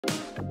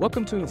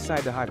Welcome to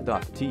Inside the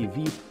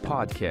Hive.tv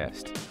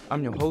podcast.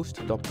 I'm your host,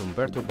 Dr.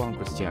 Umberto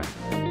Boncristiani.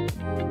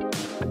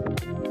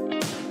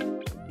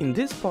 In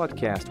this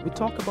podcast, we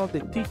talk about the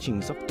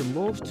teachings of the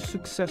most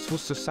successful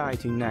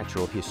society in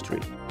natural history,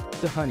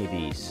 the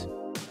honeybees.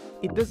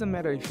 It doesn't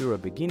matter if you're a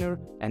beginner,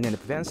 an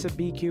advanced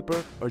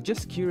beekeeper, or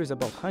just curious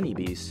about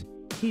honeybees.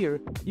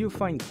 Here, you'll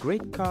find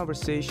great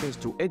conversations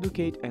to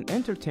educate and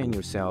entertain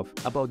yourself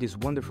about this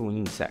wonderful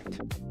insect.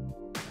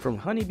 From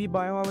honeybee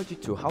biology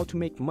to how to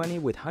make money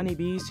with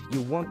honeybees,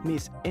 you won't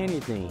miss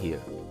anything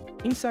here.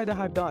 Inside the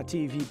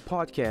Hive.tv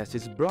podcast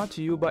is brought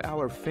to you by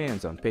our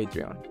fans on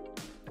Patreon.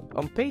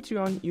 On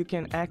Patreon, you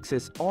can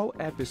access all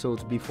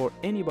episodes before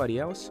anybody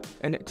else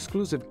and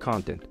exclusive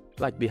content,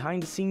 like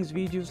behind-the-scenes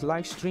videos,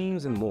 live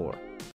streams, and more.